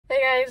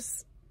Hey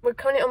guys, we're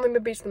currently on Bumpy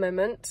Beach at the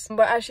moment.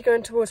 We're actually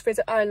going towards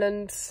Fraser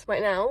Island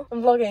right now.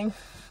 I'm vlogging.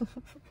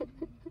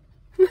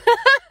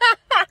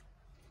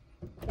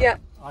 Yeah.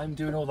 I'm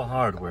doing all the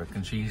hard work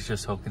and she's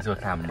just talking to a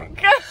camera.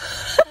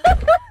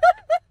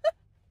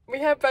 We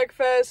had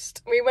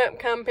breakfast. We went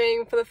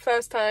camping for the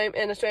first time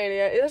in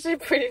Australia. It's actually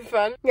pretty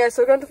fun. Yeah,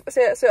 so we're going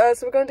to so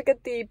we're going to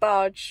get the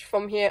barge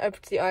from here over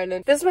to the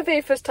island. This is my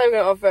very first time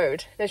going off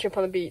road, literally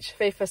upon the beach.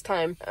 Very first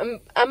time. I'm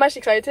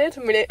actually excited.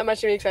 I'm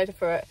actually really excited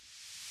for it.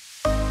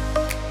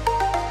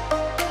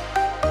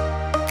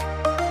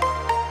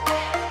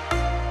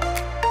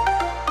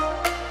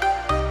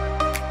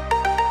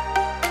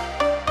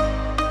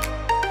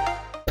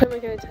 I'm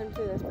not going to time to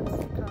do this, but this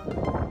car is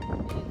a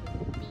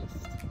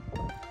beast.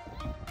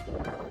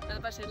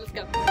 Let's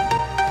go.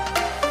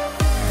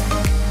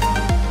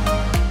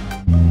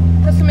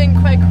 That's coming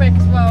quite quick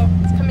as well.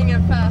 It's coming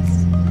in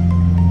fast.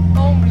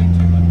 Holy.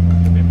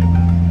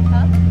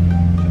 Huh?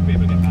 Should be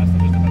able to get past it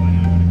just about an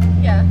hour.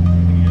 Yeah.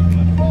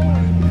 Holy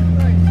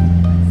Christ.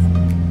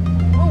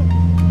 Oh.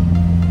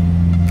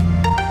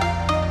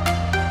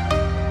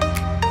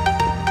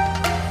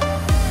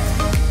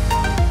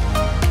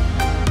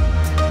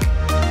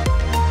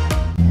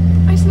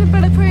 I seen a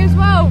bird of prey as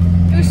well.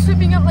 It was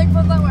sweeping up like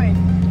that way.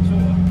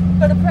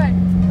 Bird of prey,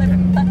 like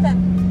back then.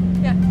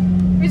 Yeah.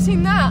 Have you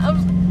seen that?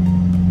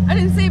 I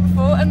didn't see it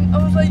before, and I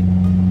was like,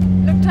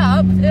 looked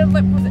up. It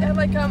had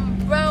like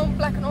brown,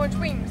 black, and orange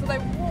wings. So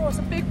like, whoa, it's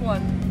a big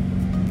one.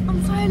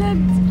 On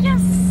silent.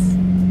 Yes,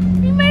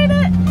 we made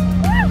it.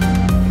 Woo!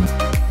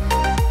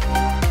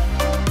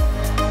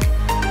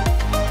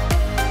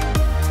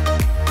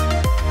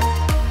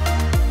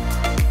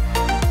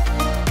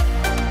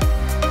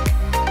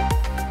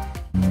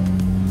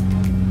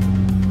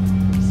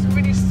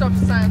 Soft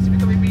sand, so we've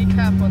got to be really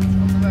careful on the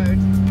road.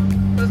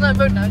 But there's no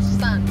road now, it's just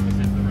sand. This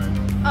is the road.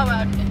 Oh,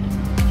 well, okay.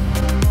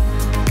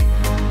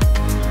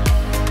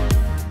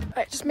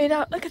 Right, just made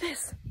out. Look at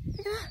this. Look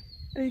at that.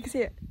 Oh, you can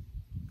see it.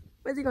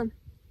 Where's he gone?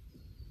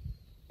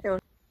 Here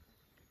on.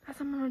 That's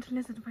a mountain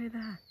lizard way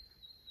there.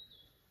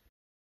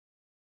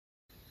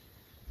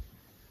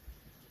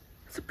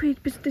 It's a pretty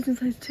decent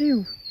size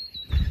too.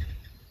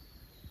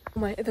 Oh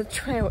my, the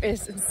trail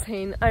is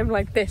insane. I'm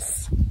like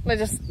this. I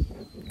just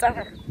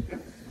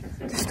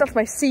stopped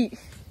my seat.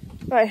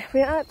 Right,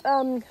 we're at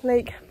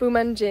Lake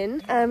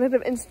Boomanjin, and we had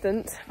an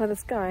incident where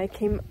this guy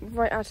came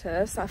right at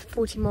us at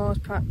 40 miles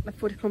per hour, like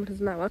 40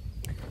 kilometers an hour,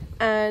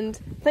 and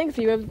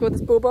thankfully we've got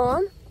this bull bar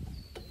on,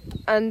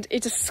 and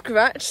it just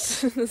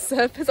scratched the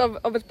surface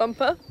of his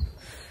bumper.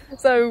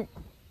 So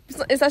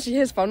it's actually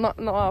his fault, not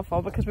our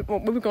fault, because we were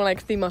going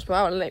like 3 miles per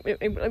hour. Like we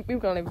were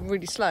going like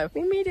really slow.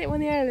 We made it on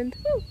the island.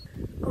 Woo.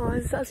 Oh,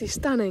 it's actually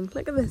stunning.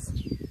 Look at this.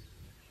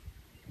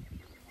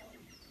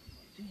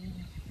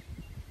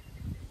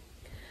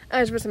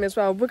 As with me as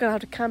well, we're gonna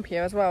have to camp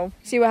here as well.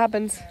 See what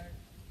happens.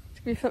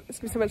 It's gonna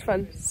be so much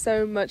fun.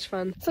 So much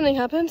fun. Something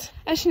happened.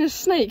 I seen a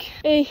snake,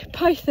 a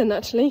python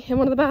actually, in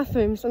one of the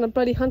bathrooms, and a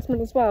bloody huntsman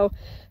as well.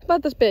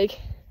 About this big. He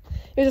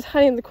was just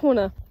hiding in the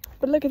corner.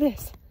 But look at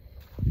this.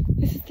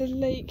 This is the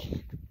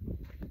Lake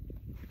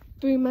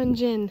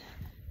Boomanjin.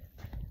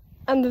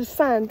 And the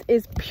sand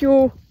is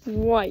pure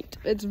white.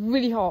 It's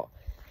really hot.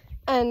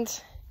 And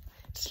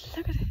just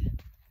look at it.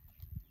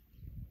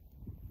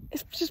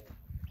 It's just,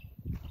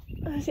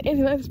 I haven't seen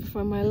anything like this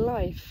before in my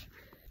life.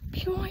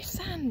 Pure white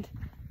sand.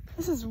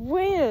 This is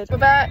weird. We're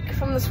back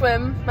from the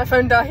swim. My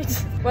phone died.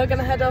 We're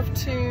gonna head off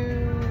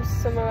to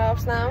somewhere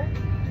else now.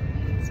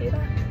 See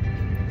that?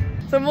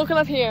 So I'm walking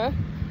up here.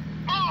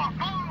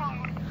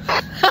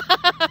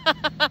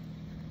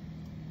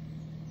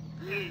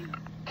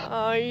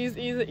 Oh, he's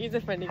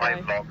a friendly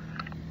guy.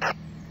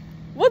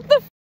 What the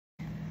f?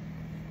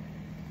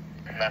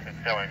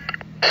 Nothing's going.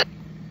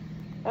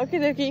 Okie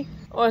dokie.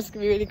 Oh, it's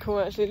gonna be really cool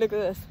actually. Look at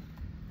this.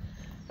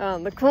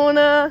 Around the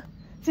corner.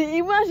 See,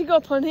 you actually go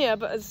up on here,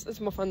 but it's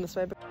more fun this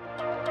way.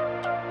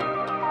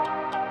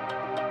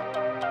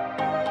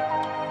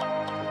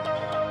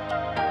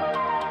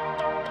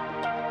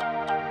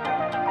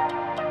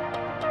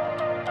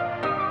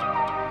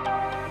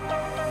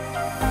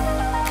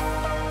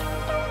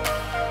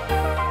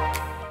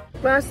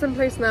 We're at some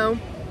place now.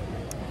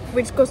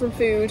 We just got some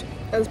food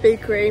at this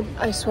bakery.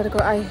 I swear to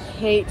God, I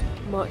hate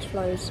March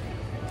flies.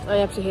 I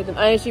absolutely hate them.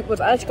 I actually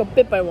got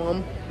bit by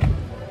one,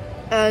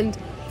 and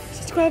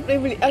it's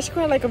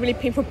quite like a really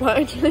painful bite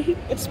actually.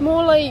 It's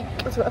more like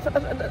I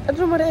don't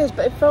know what it is,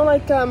 but it felt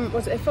like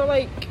it felt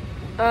like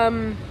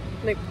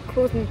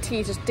claws and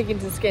teeth just dig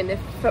into the skin. It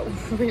felt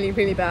really,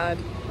 really bad.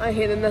 I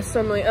hate them. They're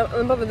so annoying.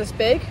 I'm probably this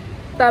big.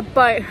 That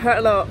bite hurt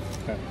a lot.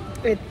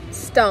 It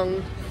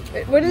stung.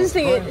 It didn't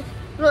sting.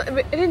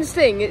 It didn't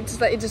sting. It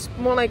just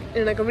more like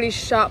in like a really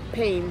sharp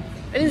pain.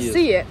 I didn't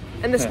see it,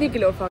 and the sneaky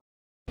little fuck.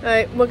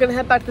 Alright, we're gonna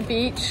head back to the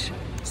beach,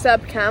 set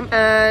up camp,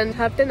 and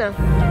have dinner.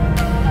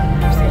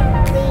 It's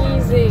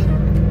amazing.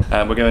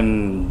 We're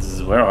going.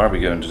 Where are we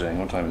going today?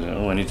 What time is it?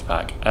 Oh, I need to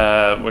pack.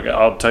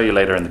 I'll tell you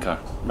later in the car.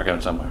 We're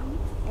going somewhere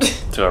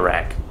to a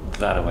wreck.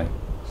 That away.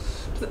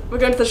 We're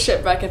going to the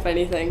shipwreck, if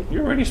anything.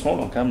 You're really small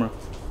on camera.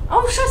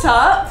 Oh, shut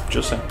up!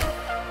 Just saying.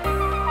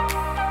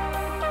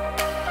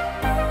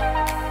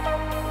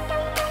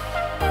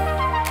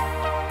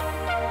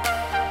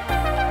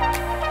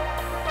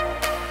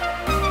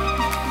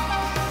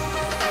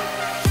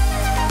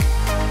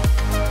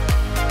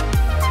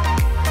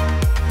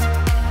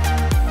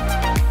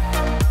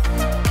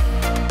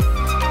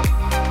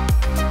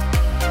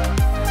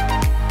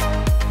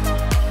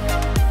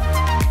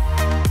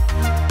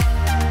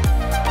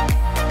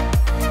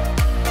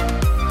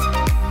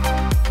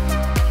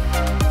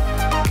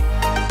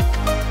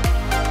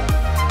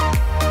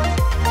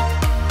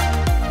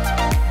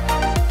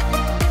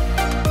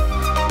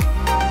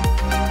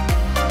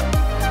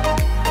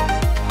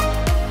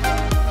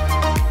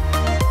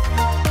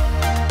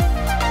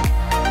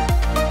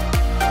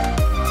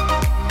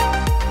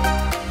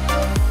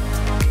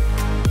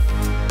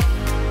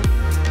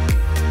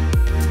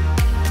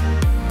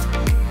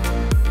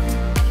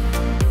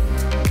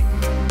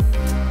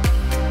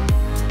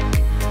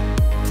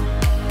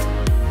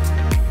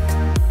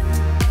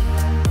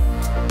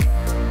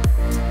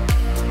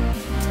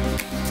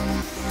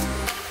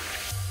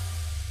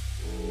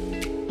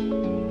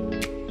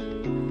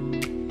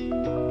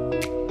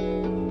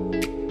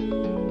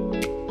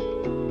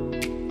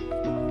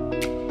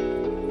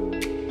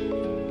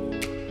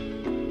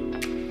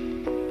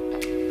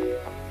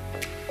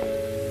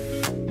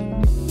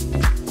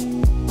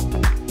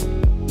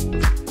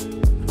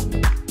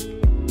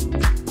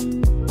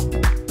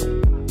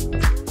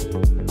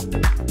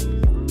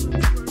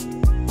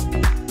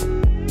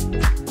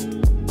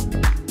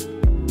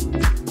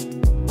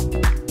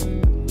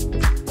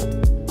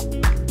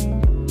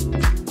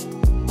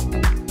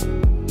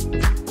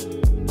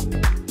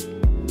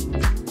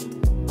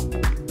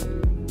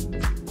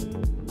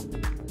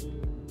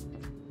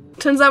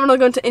 Turns out we're not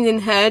going to Indian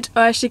Head,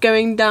 we're actually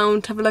going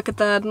down to have a look at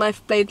the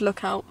knife blade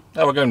lookout.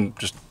 Oh, we're going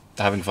just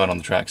having fun on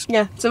the tracks.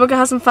 Yeah, so we're going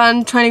to have some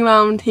fun training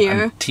around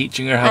here. I'm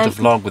teaching her how to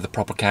vlog with a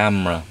proper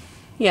camera.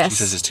 Yes. She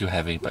says it's too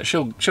heavy, but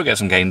she'll get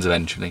some gains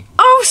eventually.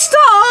 Oh,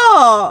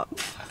 stop!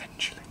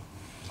 Eventually.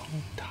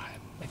 Long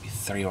time. Maybe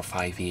 3 or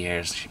 5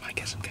 years, she might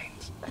get some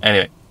gains.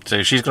 Anyway,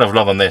 so she's going to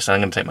vlog on this, and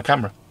I'm going to take my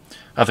camera.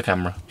 Other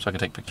camera, so I can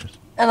take pictures.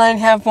 And I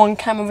only have one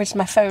camera, which is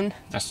my phone.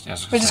 That's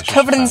which is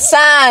covered in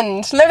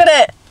sand. Look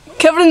at it!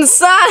 Covered in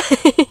sand!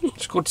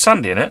 It's called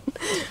Sandy, isn't it?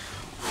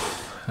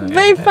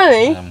 Very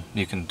funny.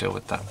 You can deal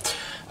with that.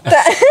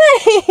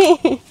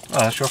 Oh,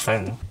 that's your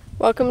phone.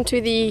 Welcome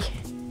to the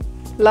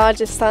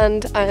largest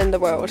sand island in the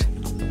world.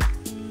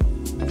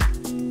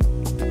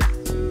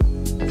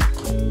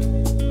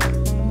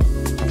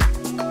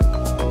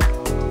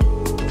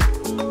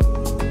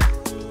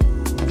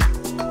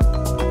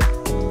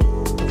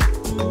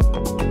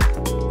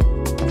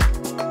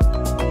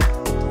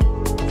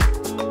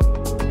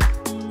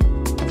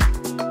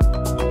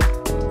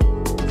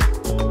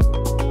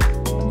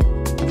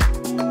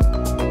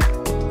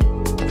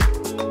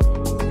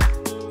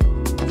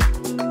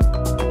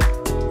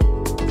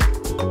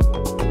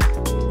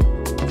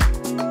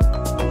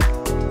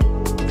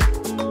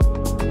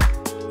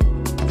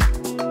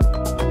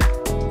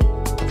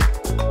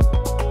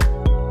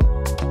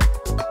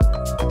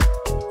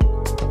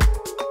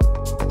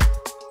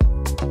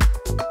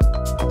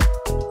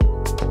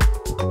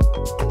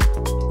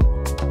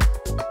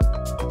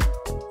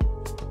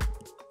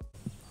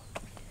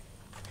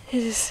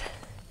 It is.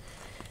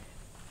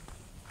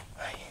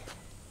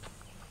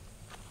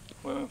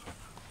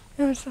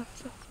 No, stop.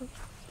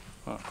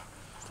 What?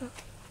 Stop.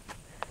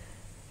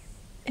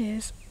 It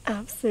is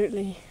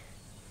absolutely.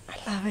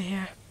 I love it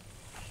here.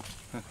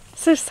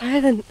 So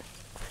silent.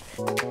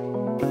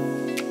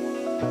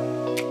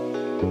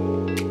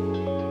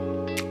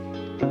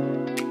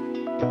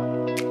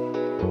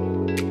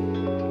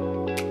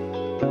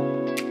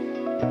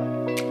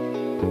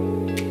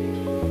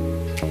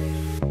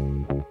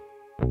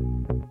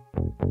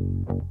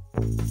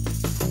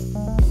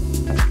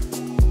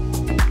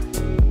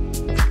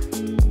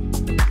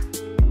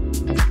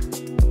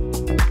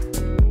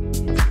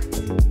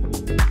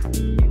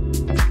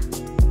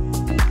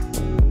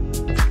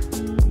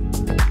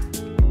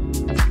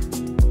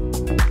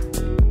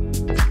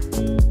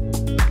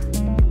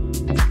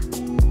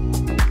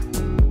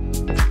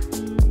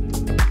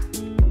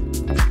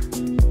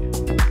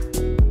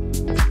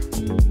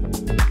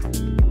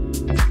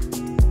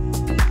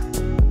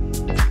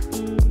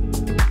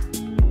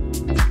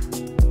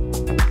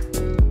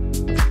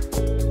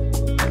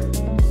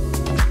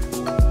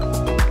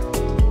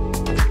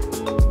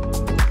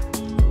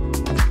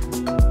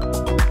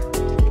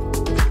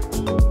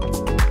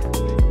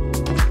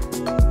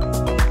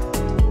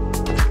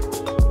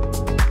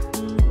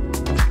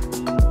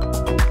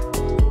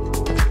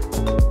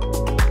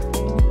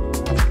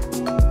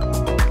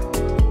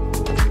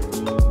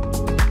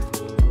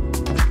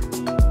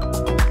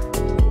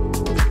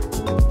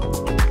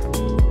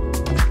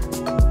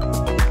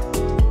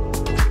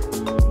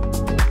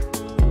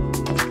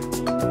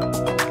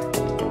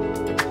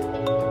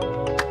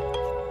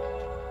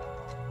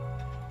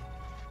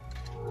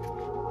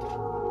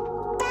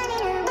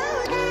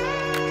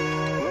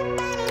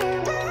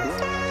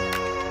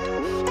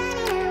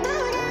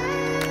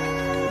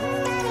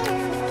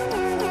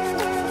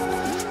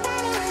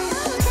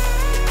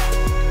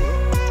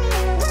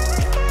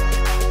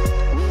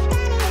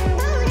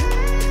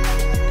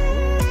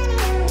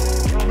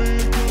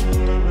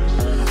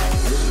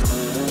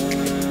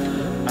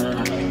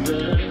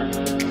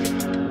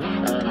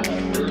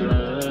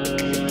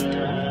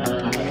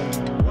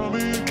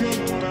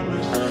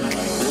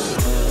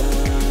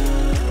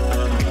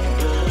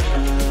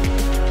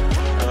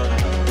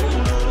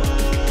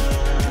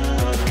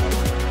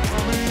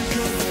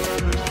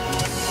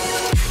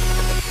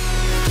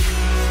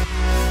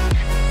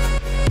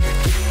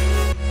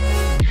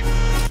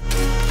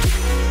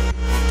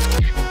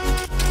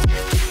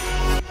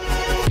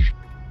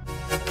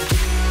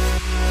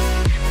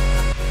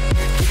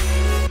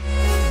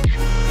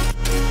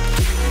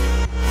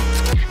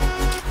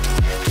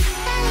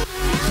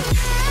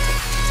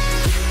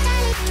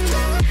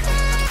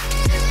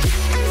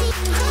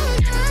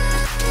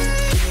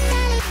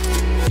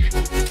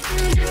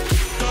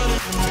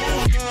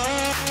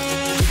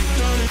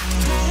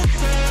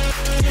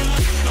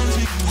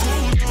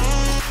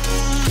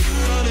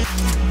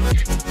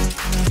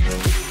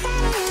 Bye.